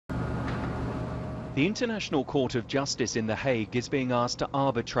The International Court of Justice in The Hague is being asked to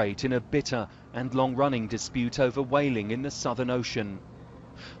arbitrate in a bitter and long-running dispute over whaling in the Southern Ocean.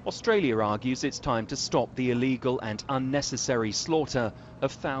 Australia argues it's time to stop the illegal and unnecessary slaughter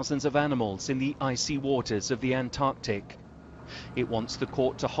of thousands of animals in the icy waters of the Antarctic. It wants the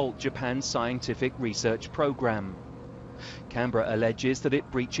court to halt Japan's scientific research program. Canberra alleges that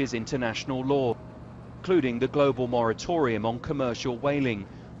it breaches international law, including the global moratorium on commercial whaling,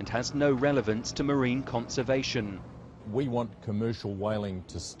 and has no relevance to marine conservation. We want commercial whaling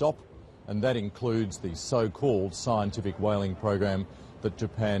to stop, and that includes the so-called scientific whaling program that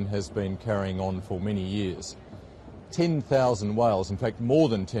Japan has been carrying on for many years. 10,000 whales, in fact more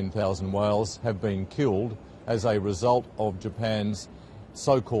than 10,000 whales, have been killed as a result of Japan's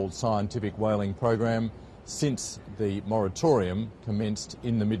so-called scientific whaling program since the moratorium commenced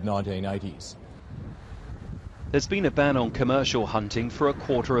in the mid-1980s. There's been a ban on commercial hunting for a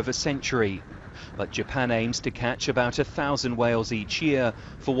quarter of a century, but Japan aims to catch about 1,000 whales each year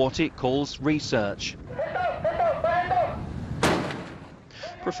for what it calls research.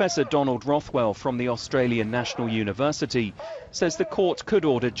 Professor Donald Rothwell from the Australian National University says the court could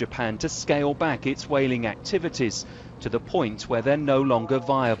order Japan to scale back its whaling activities to the point where they're no longer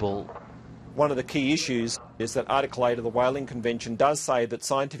viable. One of the key issues is that Article 8 of the Whaling Convention does say that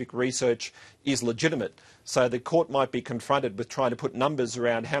scientific research is legitimate. So the court might be confronted with trying to put numbers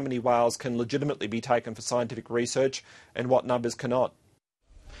around how many whales can legitimately be taken for scientific research and what numbers cannot.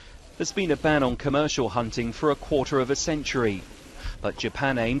 There's been a ban on commercial hunting for a quarter of a century, but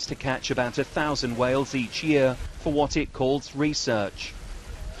Japan aims to catch about 1,000 whales each year for what it calls research.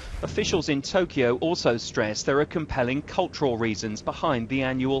 Officials in Tokyo also stress there are compelling cultural reasons behind the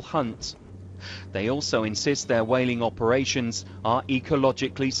annual hunt. They also insist their whaling operations are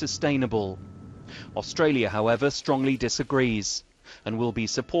ecologically sustainable. Australia, however, strongly disagrees and will be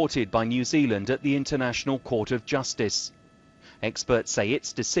supported by New Zealand at the International Court of Justice. Experts say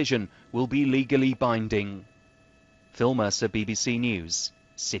its decision will be legally binding. Phil Mercer, BBC News,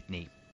 Sydney.